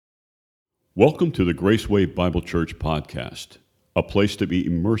Welcome to the Graceway Bible Church podcast, a place to be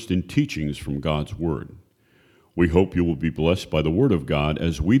immersed in teachings from God's Word. We hope you will be blessed by the Word of God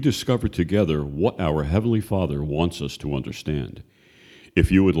as we discover together what our Heavenly Father wants us to understand. If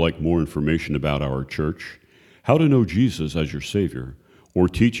you would like more information about our church, how to know Jesus as your Savior, or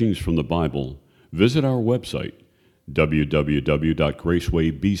teachings from the Bible, visit our website,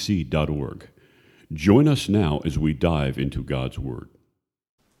 www.gracewaybc.org. Join us now as we dive into God's Word.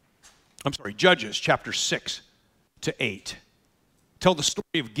 Judges chapter 6 to 8. Tell the story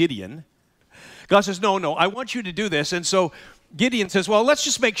of Gideon. God says, no, I want you to do this. And so Gideon says, well, let's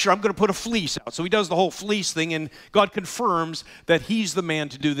just make sure I'm going to put a fleece out. So he does the whole fleece thing, and God confirms that he's the man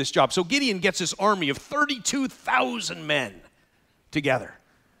to do this job. So Gideon gets this army of 32,000 men together.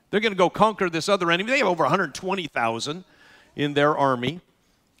 They're going to go conquer this other enemy. They have over 120,000 in their army.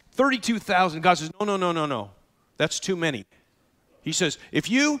 32,000. God says, no. That's too many. He says, if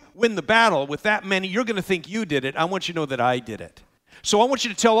you win the battle with that many, you're going to think you did it. I want you to know that I did it. So I want you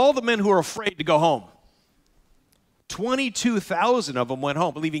to tell all the men who are afraid to go home. 22,000 of them went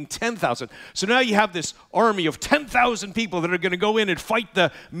home, leaving 10,000. So now you have this army of 10,000 people that are going to go in and fight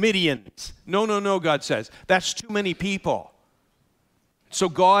the Midians. No, God says. That's too many people. So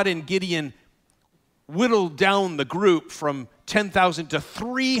God and Gideon whittled down the group from 10,000 to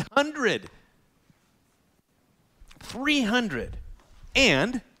 300. 300.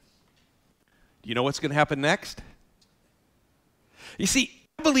 And, do you know what's going to happen next? You see,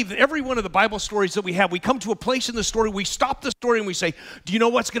 I believe that every one of the Bible stories that we have, we come to a place in the story, we stop the story and we say, do you know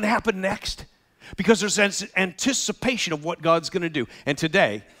what's going to happen next? Because there's an anticipation of what God's going to do. And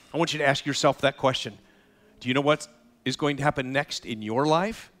today, I want you to ask yourself that question. Do you know what is going to happen next in your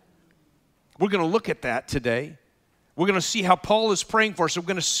life? We're going to look at that today. We're going to see how Paul is praying for us. We're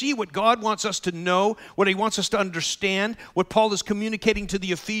going to see what God wants us to know, what he wants us to understand. What Paul is communicating to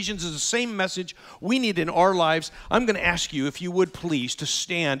the Ephesians is the same message we need in our lives. I'm going to ask you, if you would please, to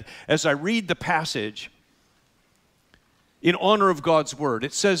stand as I read the passage in honor of God's word.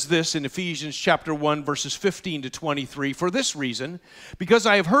 It says this in Ephesians chapter 1, verses 15 to 23. For this reason, because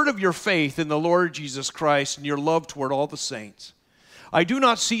I have heard of your faith in the Lord Jesus Christ and your love toward all the saints, I do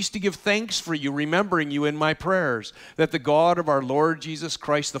not cease to give thanks for you, remembering you in my prayers, that the God of our Lord Jesus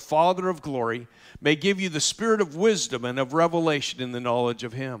Christ, the Father of glory, may give you the spirit of wisdom and of revelation in the knowledge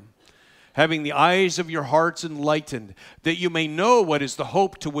of him, having the eyes of your hearts enlightened, that you may know what is the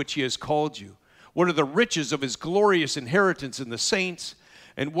hope to which he has called you, what are the riches of his glorious inheritance in the saints,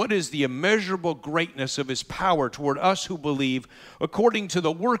 and what is the immeasurable greatness of his power toward us who believe, according to the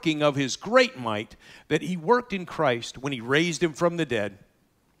working of his great might, that he worked in Christ when he raised him from the dead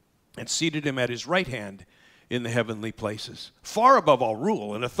and seated him at his right hand in the heavenly places, far above all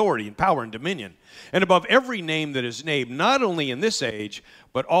rule and authority and power and dominion, and above every name that is named, not only in this age,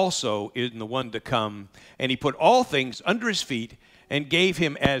 but also in the one to come. And he put all things under his feet and gave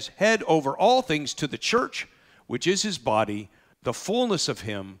him as head over all things to the church, which is his body, the fullness of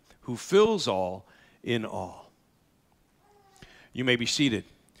him who fills all in all. You may be seated.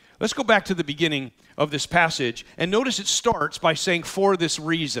 Let's go back to the beginning of this passage, and notice it starts by saying, for this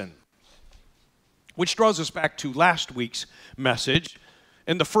reason, which draws us back to last week's message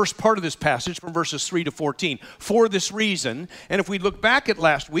and the first part of this passage from verses 3 to 14. For this reason, and if we look back at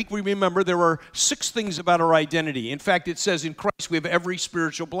last week, we remember there are 6 things about our identity. In fact, it says in Christ we have every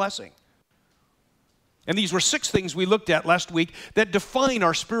spiritual blessing. And these were 6 things we looked at last week that define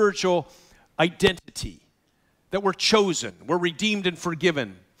our spiritual identity. That we're chosen, we're redeemed and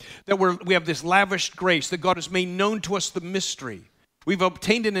forgiven. That we have this lavished grace, that God has made known to us the mystery. We've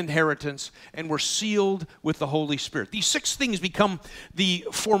obtained an inheritance, and we're sealed with the Holy Spirit. These 6 things become the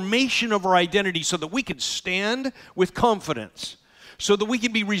formation of our identity so that we can stand with confidence, so that we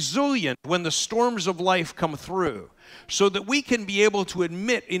can be resilient when the storms of life come through, so that we can be able to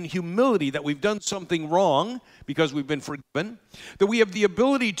admit in humility that we've done something wrong because we've been forgiven, that we have the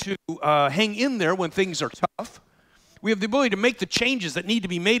ability to hang in there when things are tough. We have the ability to make the changes that need to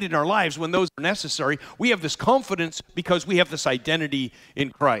be made in our lives when those are necessary. We have this confidence because we have this identity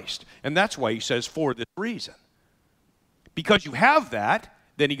in Christ. And that's why he says, for this reason. Because you have that,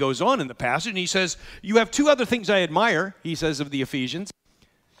 then he goes on in the passage and he says, you have 2 other things I admire, he says of the Ephesians.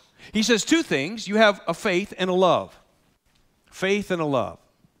 He says 2 things. You have a faith and a love. Faith and a love.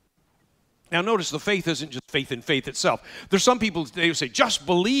 Now notice the faith isn't just faith in faith itself. There's some people, they say, just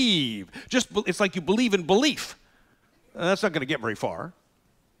believe. It's like you believe in belief. That's not going to get very far.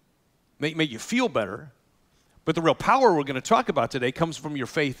 Make you feel better. But the real power we're going to talk about today comes from your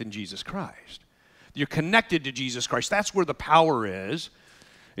faith in Jesus Christ. You're connected to Jesus Christ. That's where the power is.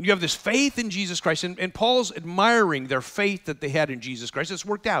 And you have this faith in Jesus Christ, and Paul's admiring their faith that they had in Jesus Christ. It's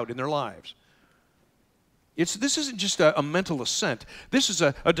worked out in their lives. This isn't just a mental assent. This is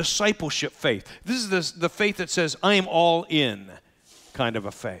a discipleship faith. This is the faith that says, I am all in kind of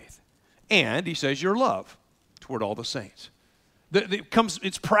a faith. And he says, your love toward all the saints.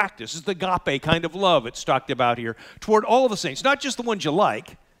 It's practice. It's the agape kind of love it's talked about here toward all the saints, not just the ones you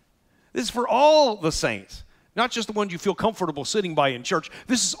like. This is for all the saints, not just the ones you feel comfortable sitting by in church.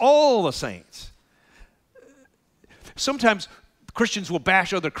 This is all the saints. Sometimes Christians will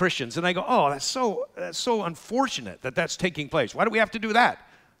bash other Christians, and I go, oh, that's so unfortunate that that's taking place. Why do we have to do that?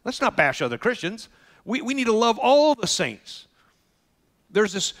 Let's not bash other Christians. We need to love all the saints.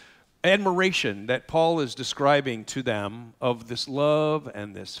 There's this admiration that Paul is describing to them of this love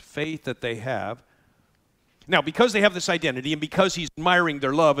and this faith that they have. Now, because they have this identity and because he's admiring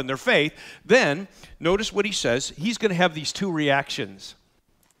their love and their faith, then notice what he says. He's going to have these two reactions.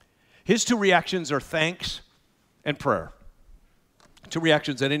 His two reactions are thanks and prayer. Two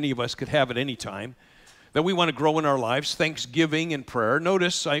reactions that any of us could have at any time that we want to grow in our lives, thanksgiving and prayer.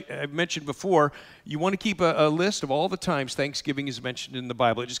 Notice, I've mentioned before, you want to keep a list of all the times Thanksgiving is mentioned in the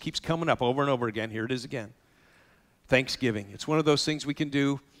Bible. It just keeps coming up over and over again. Here it is again. Thanksgiving. It's one of those things we can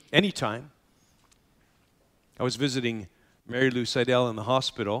do anytime. I was visiting Mary Lou Seidel in the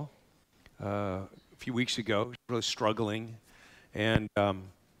hospital a few weeks ago. She was really struggling, and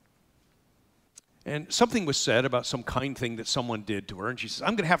something was said about some kind thing that someone did to her. And she says,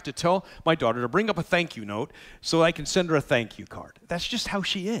 I'm going to have to tell my daughter to bring up a thank you note so I can send her a thank you card. That's just how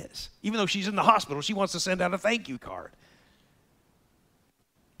she is. Even though she's in the hospital, she wants to send out a thank you card.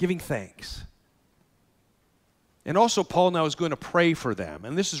 Giving thanks. And also, Paul now is going to pray for them.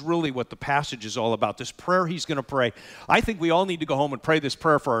 And this is really what the passage is all about, this prayer he's going to pray. I think we all need to go home and pray this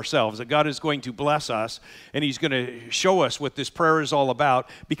prayer for ourselves, that God is going to bless us, and he's going to show us what this prayer is all about,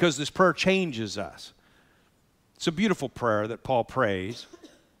 because this prayer changes us. It's a beautiful prayer that Paul prays.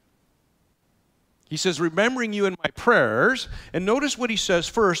 He says, remembering you in my prayers, and notice what he says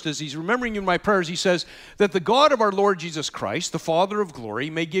first as he's remembering you in my prayers. He says, that the God of our Lord Jesus Christ, the Father of glory,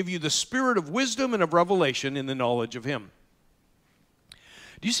 may give you the spirit of wisdom and of revelation in the knowledge of him.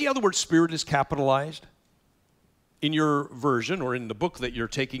 Do you see how the word spirit is capitalized in your version or in the book that you're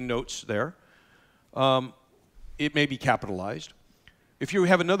taking notes there? It may be capitalized. If you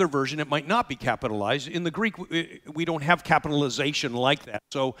have another version, it might not be capitalized. In the Greek, we don't have capitalization like that.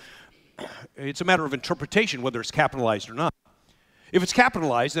 So it's a matter of interpretation whether it's capitalized or not. If it's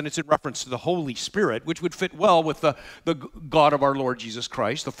capitalized, then it's in reference to the Holy Spirit, which would fit well with the God of our Lord Jesus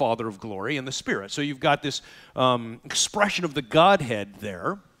Christ, the Father of glory, and the Spirit. So you've got this expression of the Godhead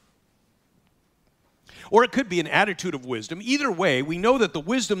there. Or it could be an attitude of wisdom. Either way, we know that the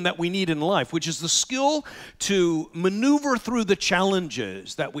wisdom that we need in life, which is the skill to maneuver through the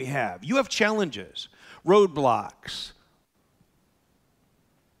challenges that we have. You have challenges, roadblocks,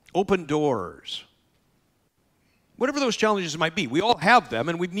 open doors, whatever those challenges might be. We all have them,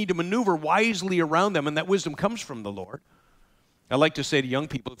 and we need to maneuver wisely around them, and that wisdom comes from the Lord. I like to say to young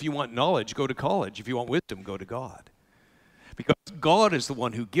people, if you want knowledge, go to college. If you want wisdom, go to God. Because God is the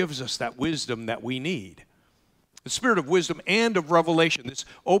one who gives us that wisdom that we need. The spirit of wisdom and of revelation, this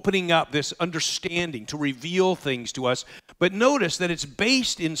opening up, this understanding to reveal things to us. But notice that it's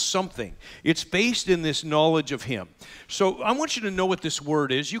based in something. It's based in this knowledge of him. So I want you to know what this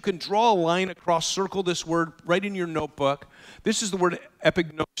word is. You can draw a line across, circle this word right in your notebook. This is the word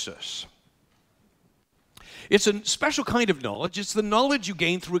epignosis. It's a special kind of knowledge. It's the knowledge you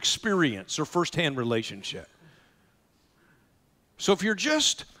gain through experience or firsthand relationship. So if you're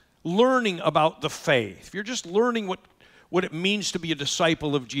just learning about the faith, if you're just learning what it means to be a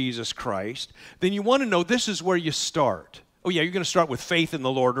disciple of Jesus Christ, then you want to know this is where you start. Oh yeah, you're going to start with faith in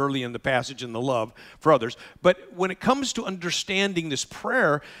the Lord early in the passage and the love for others. But when it comes to understanding this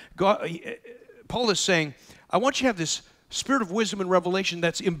prayer, Paul is saying, I want you to have this spirit of wisdom and revelation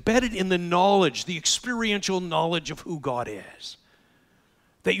that's embedded in the knowledge, the experiential knowledge of who God is.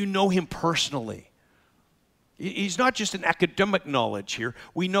 That you know him personally. He's not just an academic knowledge here.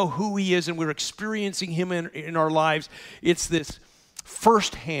 We know who he is and we're experiencing him in our lives. It's this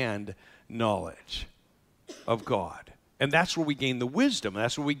firsthand knowledge of God. And that's where we gain the wisdom.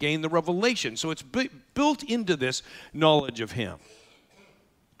 That's where we gain the revelation. So it's built into this knowledge of him.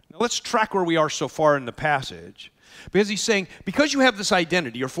 Now let's track where we are so far in the passage. Because he's saying, because you have this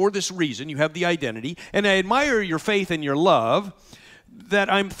identity, or for this reason you have the identity, and I admire your faith and your love,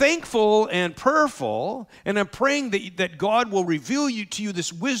 that I'm thankful and prayerful, and I'm praying that God will reveal to you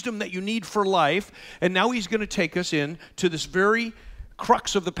this wisdom that you need for life. And now he's going to take us in to this very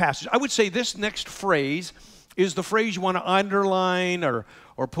crux of the passage. I would say this next phrase is the phrase you want to underline or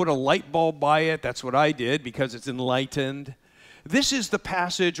or put a light bulb by it. That's what I did because it's enlightened. This is the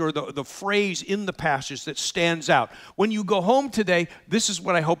passage or the phrase in the passage that stands out. When you go home today, this is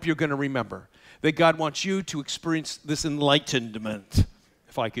what I hope you're going to remember, that God wants you to experience this enlightenment,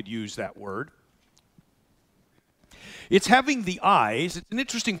 if I could use that word. It's having the eyes. It's an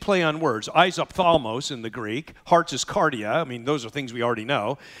interesting play on words. Eyes, ophthalmos in the Greek. Hearts is cardia. I mean, those are things we already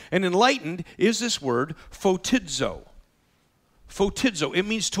know. And enlightened is this word, photizo. Photizo. It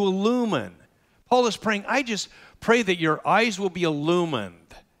means to illumine. Paul is praying, I just pray that your eyes will be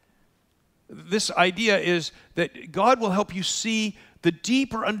illumined. This idea is that God will help you see the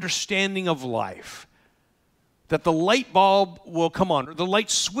deeper understanding of life. That the light bulb will come on, or the light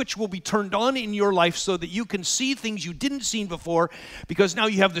switch will be turned on in your life so that you can see things you didn't see before, because now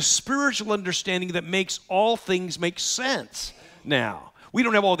you have the spiritual understanding that makes all things make sense now. We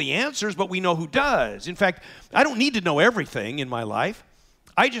don't have all the answers, but we know who does. In fact, I don't need to know everything in my life.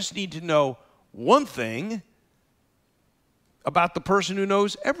 I just need to know one thing about the person who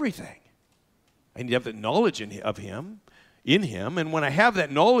knows everything. I need to have the knowledge of him, in him, and when I have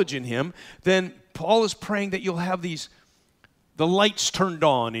that knowledge in him, then Paul is praying that you'll have the lights turned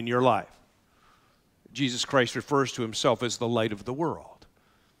on in your life. Jesus Christ refers to himself as the light of the world.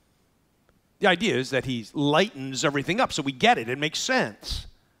 The idea is that he lightens everything up so we get it. It makes sense.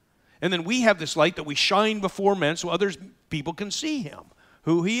 And then we have this light that we shine before men so people can see him,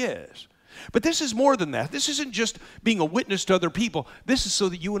 who he is. But this is more than that. This isn't just being a witness to other people. This is so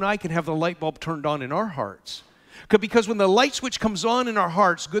that you and I can have the light bulb turned on in our hearts. Because when the light switch comes on in our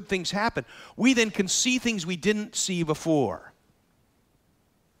hearts, good things happen. We then can see things we didn't see before.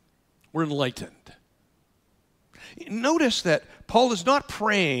 We're enlightened. Notice that Paul is not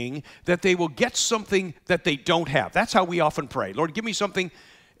praying that they will get something that they don't have. That's how we often pray. Lord, give me something,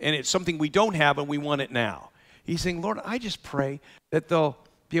 and it's something we don't have, and we want it now. He's saying, Lord, I just pray that they'll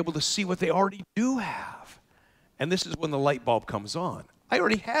be able to see what they already do have. And this is when the light bulb comes on. I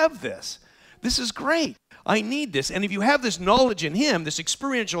already have this. This is great. I need this. And if you have this knowledge in him, this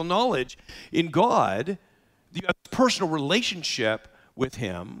experiential knowledge in God, you have a personal relationship with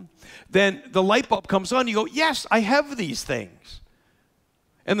him, then the light bulb comes on. You go, yes, I have these things.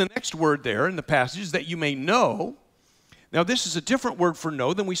 And the next word there in the passage is that you may know. Now, this is a different word for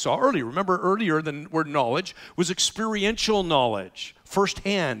know than we saw earlier. Remember earlier, the word knowledge was experiential knowledge,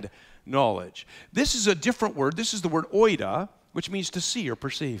 firsthand knowledge. This is a different word. This is the word oida, which means to see or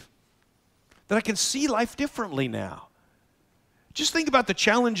perceive. That I can see life differently now. Just think about the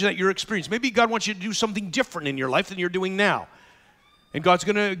challenge that you're experiencing. Maybe God wants you to do something different in your life than you're doing now. And God's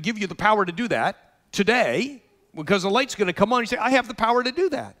going to give you the power to do that today, because the light's going to come on and you say, I have the power to do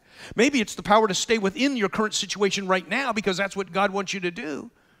that. Maybe it's the power to stay within your current situation right now, because that's what God wants you to do.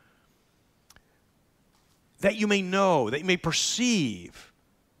 That you may know, that you may perceive.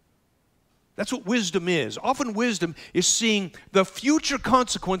 That's what wisdom is. Often wisdom is seeing the future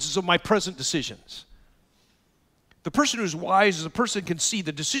consequences of my present decisions. The person who's wise is a person who can see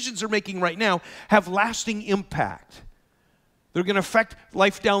the decisions they're making right now have lasting impact. They're going to affect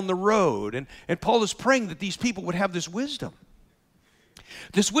life down the road. And Paul is praying that these people would have this wisdom.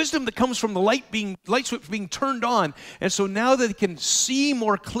 This wisdom that comes from the light switch being turned on. And so now they can see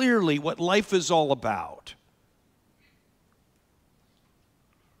more clearly what life is all about.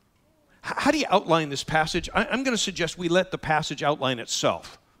 How do you outline this passage? I'm going to suggest we let the passage outline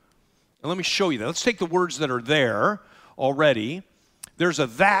itself. And let me show you that. Let's take the words that are there already. There's a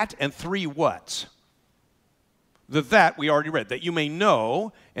that and three whats. The that we already read, that you may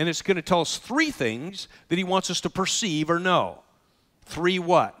know, and it's going to tell us three things that he wants us to perceive or know. Three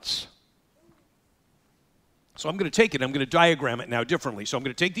whats. So I'm going to take it, I'm going to diagram it now differently. So I'm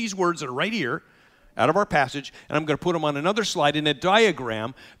going to take these words that are right here, out of our passage, and I'm going to put them on another slide in a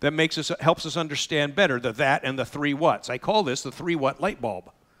diagram that helps us understand better the that and the three whats. I call this the 3-watt light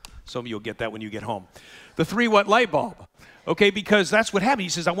bulb. Some of you will get that when you get home. The 3-watt light bulb. Okay, because that's what happened. He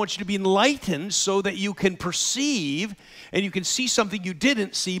says, I want you to be enlightened so that you can perceive and you can see something you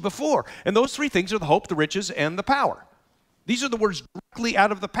didn't see before. And those three things are the hope, the riches, and the power. These are the words directly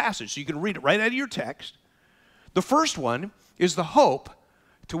out of the passage, so you can read it right out of your text. The first one is the hope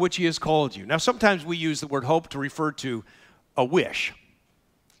to which he has called you. Now, sometimes we use the word hope to refer to a wish.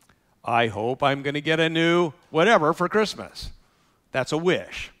 I hope I'm going to get a new whatever for Christmas. That's a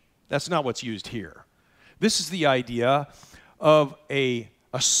wish. That's not what's used here. This is the idea of a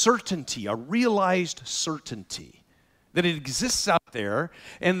certainty, a realized certainty, that it exists out there.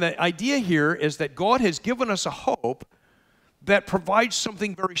 And the idea here is that God has given us a hope that provides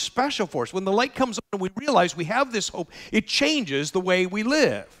something very special for us. When the light comes on and we realize we have this hope, it changes the way we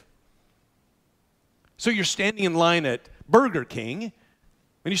live. So you're standing in line at Burger King,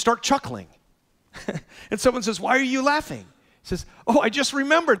 And you start chuckling. And someone says, why are you laughing? He says, oh, I just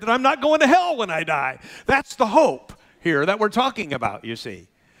remembered that I'm not going to hell when I die. That's the hope here that we're talking about, you see.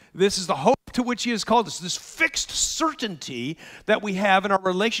 This is the hope to which he has called us, this fixed certainty that we have in our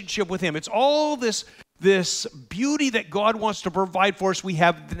relationship with him. It's all this beauty that God wants to provide for us we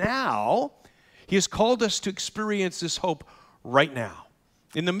have now. He has called us to experience this hope right now.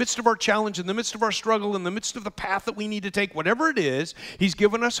 In the midst of our challenge, in the midst of our struggle, in the midst of the path that we need to take, whatever it is, he's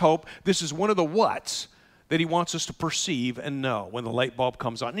given us hope. This is one of the whats that he wants us to perceive and know when the light bulb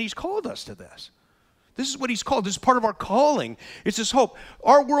comes on. And he's called us to this. This is what he's called. This is part of our calling. It's this hope.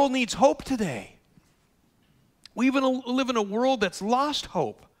 Our world needs hope today. We even live in a world that's lost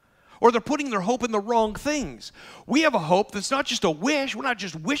hope, or they're putting their hope in the wrong things. We have a hope that's not just a wish. We're not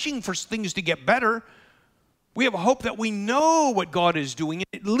just wishing for things to get better. We have a hope that we know what God is doing.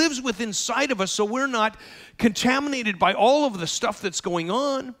 It lives within inside of us, so we're not contaminated by all of the stuff that's going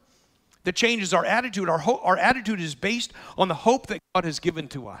on that changes our attitude. Our attitude is based on the hope that God has given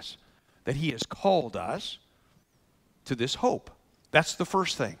to us, that he has called us to this hope. That's the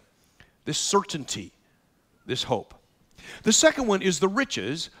first thing, this certainty, this hope. The second one is the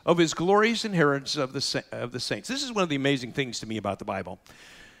riches of his glorious inheritance of the saints. This is one of the amazing things to me about the Bible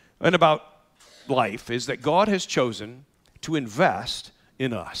and about life, is that God has chosen to invest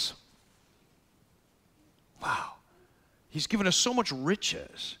in us. Wow. He's given us so much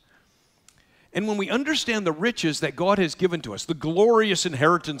riches. And when we understand the riches that God has given to us, the glorious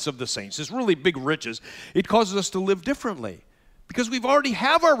inheritance of the saints, this really big riches, it causes us to live differently. Because we've already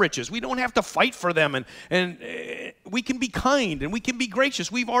have our riches. We don't have to fight for them, and we can be kind and we can be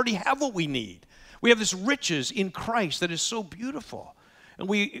gracious. We've already have what we need. We have this riches in Christ that is so beautiful. And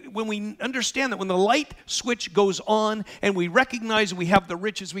when we understand that, when the light switch goes on and we recognize we have the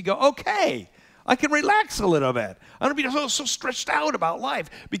riches, we go, okay, I can relax a little bit. I don't be so stretched out about life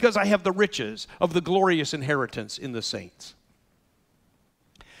because I have the riches of the glorious inheritance in the saints.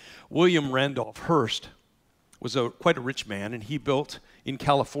 William Randolph Hearst was quite a rich man, and he built in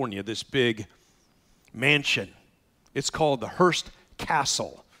California this big mansion. It's called the Hearst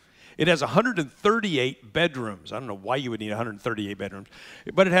Castle. It has 138 bedrooms. I don't know why you would need 138 bedrooms,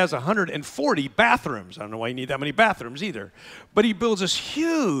 but it has 140 bathrooms. I don't know why you need that many bathrooms either. But he builds this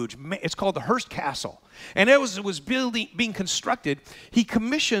huge, it's called the Hearst Castle. And as it was being constructed, he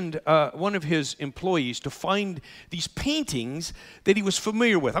commissioned one of his employees to find these paintings that he was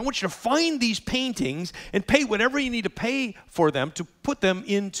familiar with. I want you to find these paintings and pay whatever you need to pay for them to put them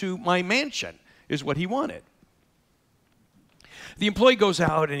into my mansion, is what he wanted. The employee goes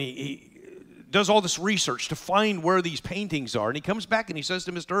out and he does all this research to find where these paintings are. And he comes back and he says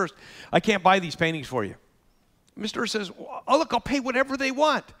to Mr. Hearst, I can't buy these paintings for you. Mr. Hearst says, oh, look, I'll pay whatever they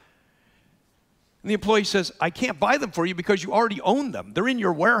want. And the employee says, I can't buy them for you because you already own them. They're in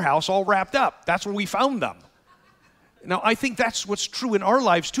your warehouse all wrapped up. That's where we found them. Now, I think that's what's true in our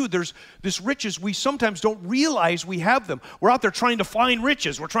lives, too. There's this riches. We sometimes don't realize we have them. We're out there trying to find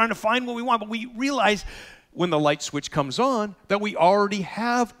riches. We're trying to find what we want, but we realize when the light switch comes on that we already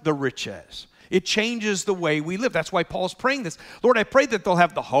have the riches. It changes the way we live. That's why Paul's praying this. Lord, I pray that they'll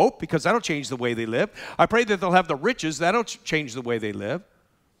have the hope, because that'll change the way they live. I pray that they'll have the riches. That'll change the way they live.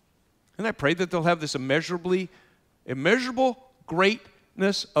 And I pray that they'll have this immeasurable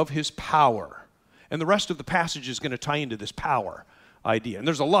greatness of his power. And the rest of the passage is going to tie into this power idea. And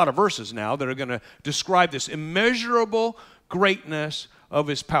there's a lot of verses now that are going to describe this immeasurable greatness of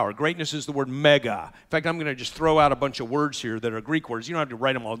his power. Greatness is the word mega. In fact, I'm going to just throw out a bunch of words here that are Greek words. You don't have to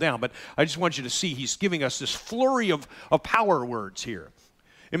write them all down, but I just want you to see he's giving us this flurry of power words here.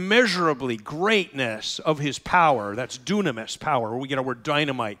 Immeasurably greatness of his power. That's dunamis power, where we get our word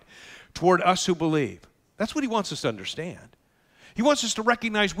dynamite, toward us who believe. That's what he wants us to understand. He wants us to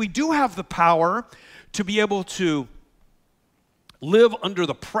recognize we do have the power to be able to live under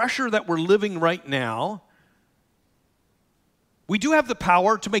the pressure that we're living right now. We do have the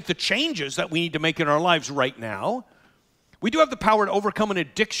power to make the changes that we need to make in our lives right now. We do have the power to overcome an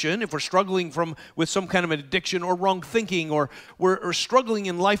addiction if we're struggling with some kind of an addiction or wrong thinking, or we're struggling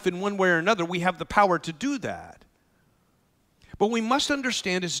in life in one way or another. We have the power to do that. But we must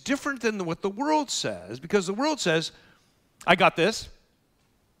understand it's different than what the world says, because the world says, I got this.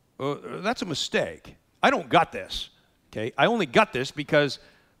 That's a mistake. I don't got this. Okay? I only got this because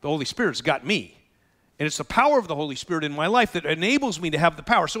the Holy Spirit's got me. And it's the power of the Holy Spirit in my life that enables me to have the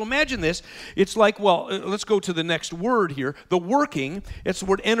power. So imagine this. It's like, well, let's go to the next word here. The working, it's the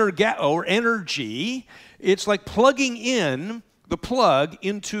word energy. It's like plugging in the plug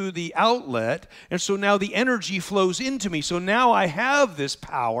into the outlet, and so now the energy flows into me. So now I have this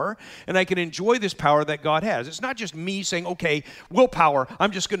power, and I can enjoy this power that God has. It's not just me saying, okay, willpower,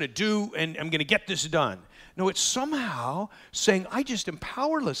 I'm just going to do, and I'm going to get this done. No, it's somehow saying, I just am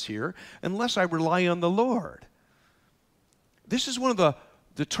powerless here unless I rely on the Lord. This is one of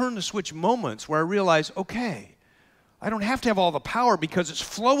the turn the switch moments where I realize, okay, I don't have to have all the power because it's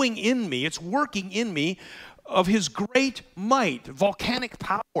flowing in me, it's working in me of His great might. Volcanic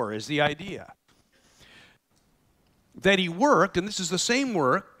power is the idea. That He worked, and this is the same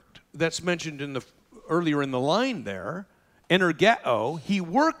work that's mentioned earlier in the line there, energeo, He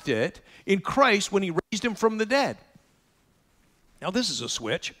worked it in Christ when He raised Him from the dead. Now this is a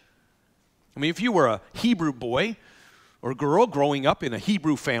switch. I mean, if you were a Hebrew boy or girl growing up in a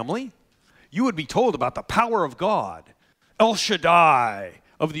Hebrew family, you would be told about the power of God. El Shaddai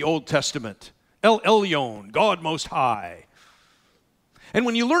of the Old Testament. El Elyon, God Most High. And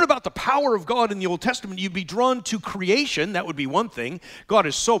when you learn about the power of God in the Old Testament, you'd be drawn to creation. That would be one thing. God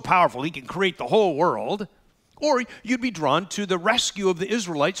is so powerful, He can create the whole world. Or you'd be drawn to the rescue of the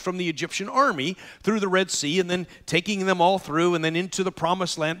Israelites from the Egyptian army through the Red Sea and then taking them all through and then into the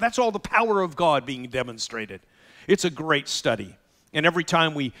Promised Land. That's all the power of God being demonstrated. It's a great study. And every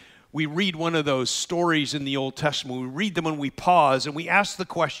time we read one of those stories in the Old Testament, we read them and we pause and we ask the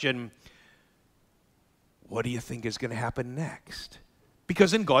question, what do you think is going to happen next?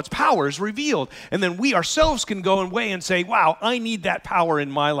 Because then God's power is revealed. And then we ourselves can go away and say, wow, I need that power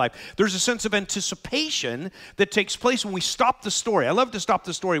in my life. There's a sense of anticipation that takes place when we stop the story. I love to stop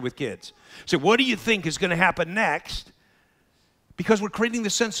the story with kids. Say, what do you think is going to happen next? Because we're creating the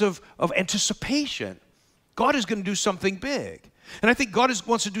sense of anticipation. God is going to do something big. And I think God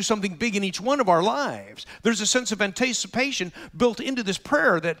wants to do something big in each one of our lives. There's a sense of anticipation built into this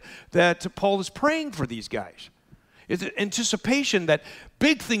prayer that Paul is praying for these guys. It's anticipation that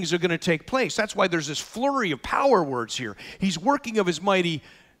big things are going to take place. That's why there's this flurry of power words here. He's working of His mighty,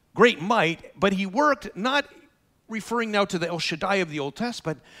 great might, but He worked not referring now to the El Shaddai of the Old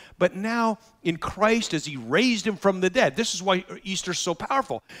Testament, but now in Christ as He raised Him from the dead. This is why Easter's so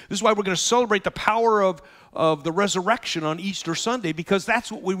powerful. This is why we're going to celebrate the power of the resurrection on Easter Sunday, because that's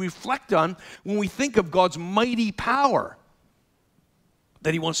what we reflect on when we think of God's mighty power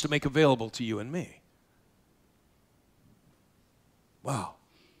that He wants to make available to you and me. Wow,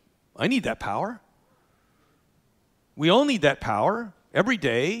 I need that power. We all need that power every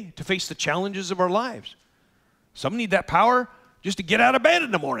day to face the challenges of our lives. Some need that power just to get out of bed in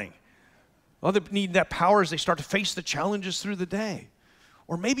the morning. Others need that power as they start to face the challenges through the day.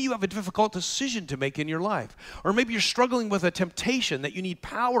 Or maybe you have a difficult decision to make in your life. Or maybe you're struggling with a temptation that you need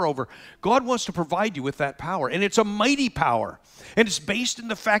power over. God wants to provide you with that power. And it's a mighty power. And it's based in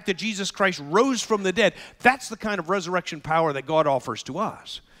the fact that Jesus Christ rose from the dead. That's the kind of resurrection power that God offers to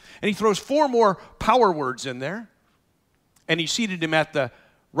us. And He throws 4 more power words in there. And He seated Him at the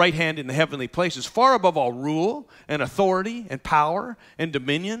right hand in the heavenly places, far above all rule and authority and power and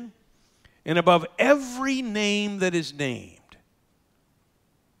dominion, and above every name that is named.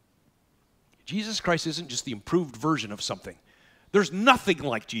 Jesus Christ isn't just the improved version of something. There's nothing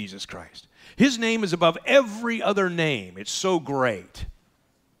like Jesus Christ. His name is above every other name. It's so great.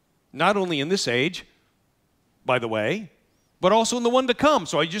 Not only in this age, by the way, but also in the one to come.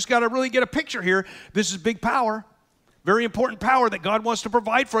 So I just got to really get a picture here. This is big power. Very important power that God wants to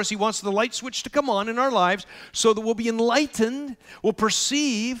provide for us. He wants the light switch to come on in our lives so that we'll be enlightened, we'll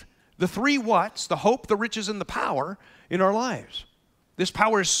perceive the 3 whats, the hope, the riches, and the power in our lives. This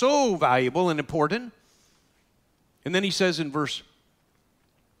power is so valuable and important. And then he says in verse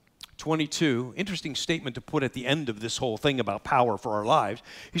 22, interesting statement to put at the end of this whole thing about power for our lives.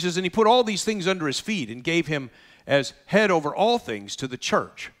 He says, and He put all these things under His feet and gave Him as head over all things to the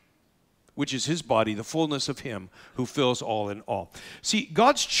church, which is His body, the fullness of Him who fills all in all. See,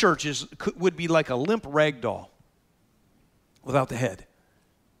 God's church would be like a limp rag doll without the head.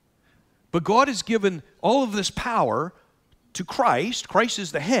 But God has given all of this power to Christ. Christ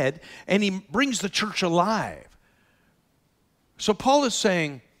is the head, and He brings the church alive. So Paul is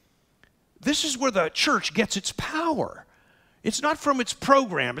saying, this is where the church gets its power. It's not from its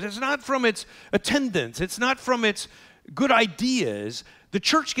program. It's not from its attendance. It's not from its good ideas. The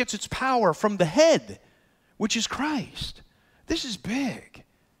church gets its power from the head, which is Christ. This is big.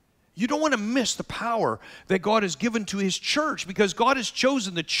 You don't want to miss the power that God has given to His church, because God has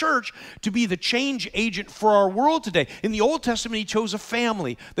chosen the church to be the change agent for our world today. In the Old Testament, He chose a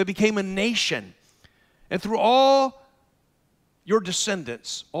family that became a nation. And through all your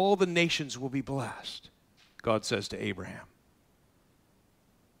descendants, all the nations will be blessed, God says to Abraham.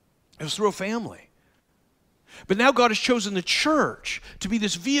 It was through a family. But now God has chosen the church to be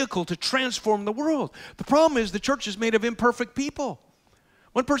this vehicle to transform the world. The problem is the church is made of imperfect people.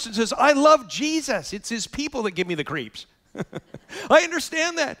 One person says, I love Jesus. It's his people that give me the creeps. I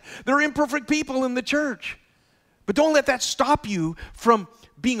understand that. There are imperfect people in the church. But don't let that stop you from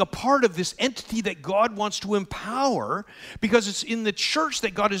being a part of this entity that God wants to empower, because it's in the church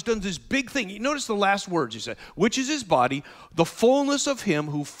that God has done this big thing. You notice the last words he said, which is his body, the fullness of him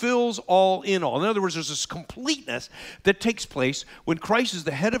who fills all in all. In other words, there's this completeness that takes place when Christ is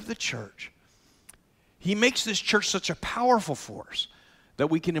the head of the church. He makes this church such a powerful force that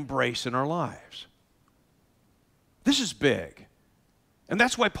we can embrace in our lives. This is big. And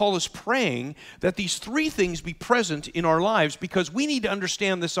that's why Paul is praying that these three things be present in our lives, because we need to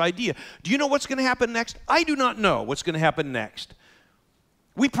understand this idea. Do you know what's going to happen next? I do not know what's going to happen next.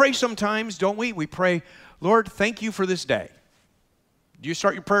 We pray sometimes, don't we? We pray, Lord, thank you for this day. Do you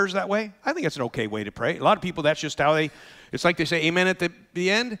start your prayers that way? I think it's an okay way to pray. A lot of people, that's just how it's like they say amen at the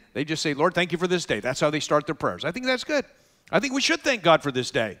end. They just say, Lord, thank you for this day. That's how they start their prayers. I think that's good. I think we should thank God for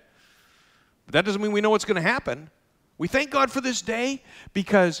this day. But that doesn't mean we know what's going to happen. We thank God for this day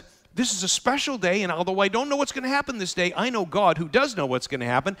because this is a special day, and although I don't know what's going to happen this day, I know God who does know what's going to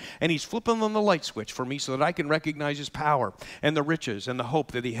happen, and he's flipping on the light switch for me so that I can recognize his power and the riches and the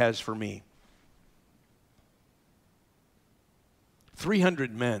hope that he has for me.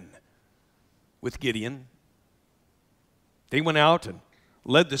 300 men with Gideon. They went out and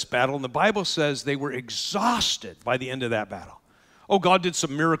led this battle, and the Bible says they were exhausted by the end of that battle. Oh, God did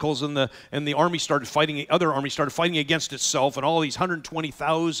some miracles, and the army started fighting, other army started fighting against itself, and all these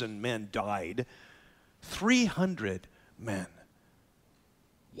 120,000 men died. 300 men.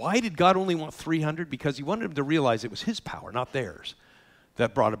 Why did God only want 300? Because he wanted them to realize it was his power, not theirs,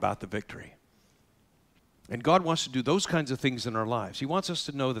 that brought about the victory. And God wants to do those kinds of things in our lives. He wants us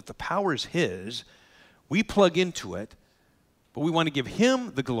to know that the power is his. We plug into it, but we want to give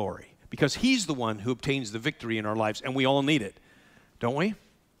him the glory because he's the one who obtains the victory in our lives, and we all need it. Don't we?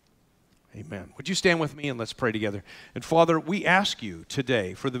 Amen. Would you stand with me and let's pray together? And Father, we ask you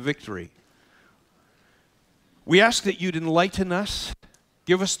today for the victory. We ask that you'd enlighten us,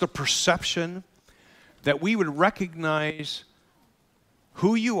 give us the perception that we would recognize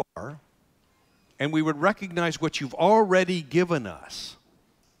who you are, and we would recognize what you've already given us.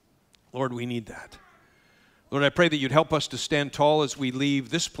 Lord, we need that. Lord, I pray that you'd help us to stand tall as we leave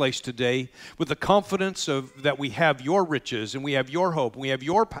this place today with the confidence that we have your riches and we have your hope and we have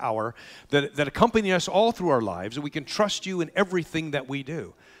your power that accompany us all through our lives, and we can trust you in everything that we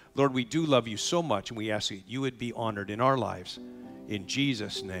do. Lord, we do love you so much, and we ask that you would be honored in our lives. In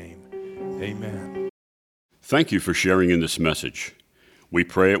Jesus' name, amen. Thank you for sharing in this message. We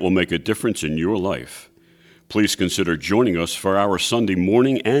pray it will make a difference in your life. Please consider joining us for our Sunday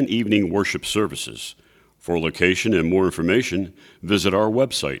morning and evening worship services. For location and more information, visit our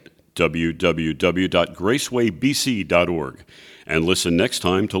website, www.gracewaybc.org, and listen next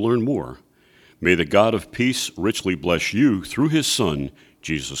time to learn more. May the God of peace richly bless you through his Son,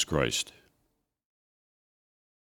 Jesus Christ.